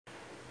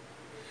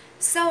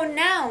So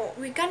now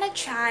we're gonna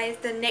try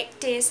the next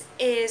dish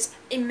is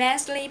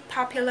immensely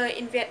popular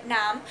in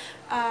Vietnam.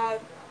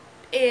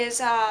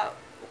 Is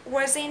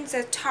Was in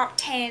the top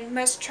 10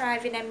 must-try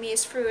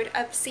Vietnamese food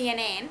of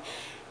CNN.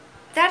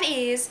 That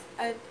is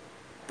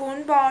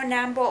bún bò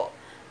Nam Bộ.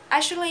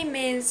 Actually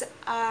means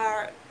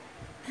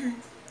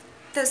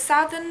the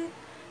southern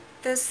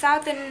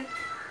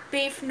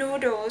beef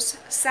noodles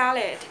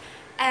salad.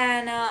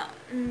 And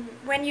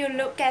when you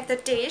look at the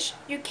dish,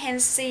 you can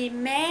see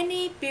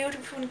many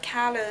beautiful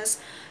colors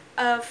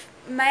of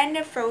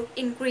manifold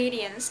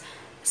ingredients,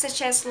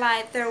 such as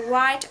like the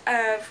white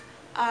of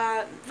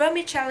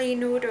vermicelli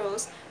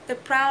noodles, the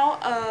brown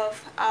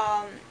of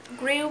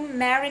grilled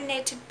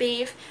marinated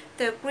beef,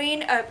 the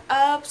green of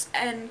herbs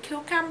and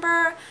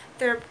cucumber,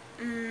 the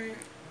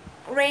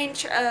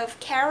range of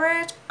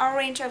carrot,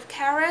 orange of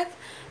carrot,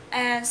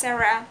 and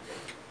etc.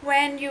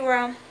 When you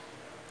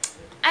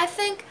I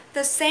think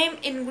the same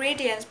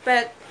ingredients,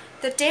 but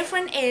the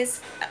difference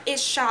is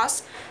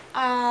sauce,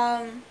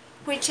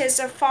 which is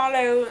a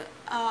follow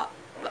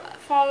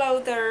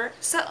the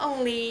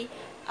certainly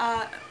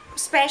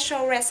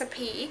special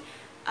recipe.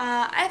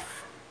 I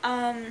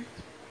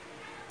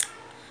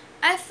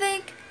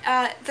think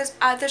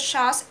the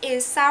sauce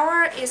is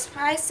sour, is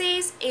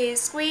spicy,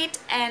 is sweet,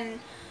 and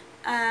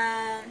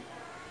uh,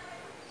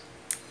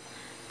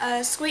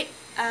 sweet.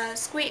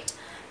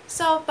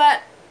 So,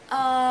 but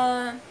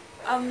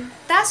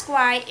that's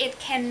why it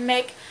can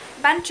make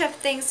bunch of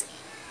things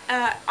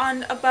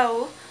on a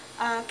bowl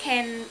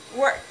can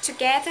work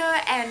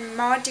together and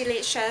more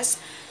delicious.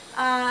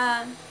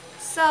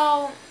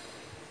 So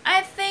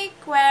I think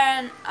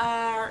when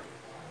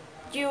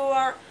you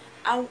are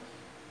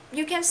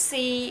you can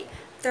see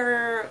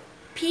the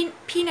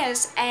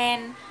peanuts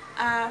and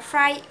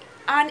fried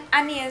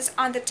onions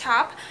on the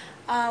top.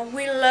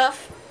 We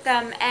love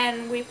them,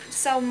 and we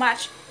so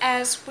much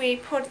as we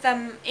put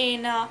them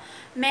in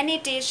many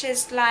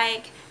dishes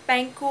like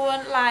bánh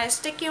cuốn, like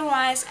sticky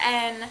rice,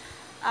 and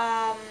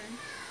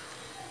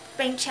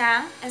bánh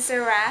tráng,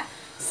 etc.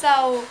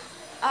 So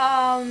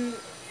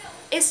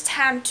it's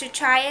time to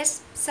try it.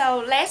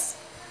 So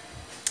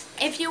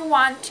if you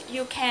want,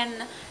 you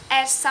can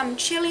add some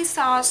chili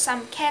sauce,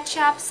 some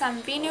ketchup,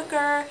 some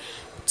vinegar,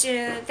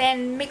 to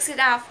then mix it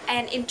up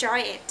and enjoy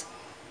it.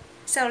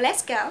 So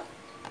let's go.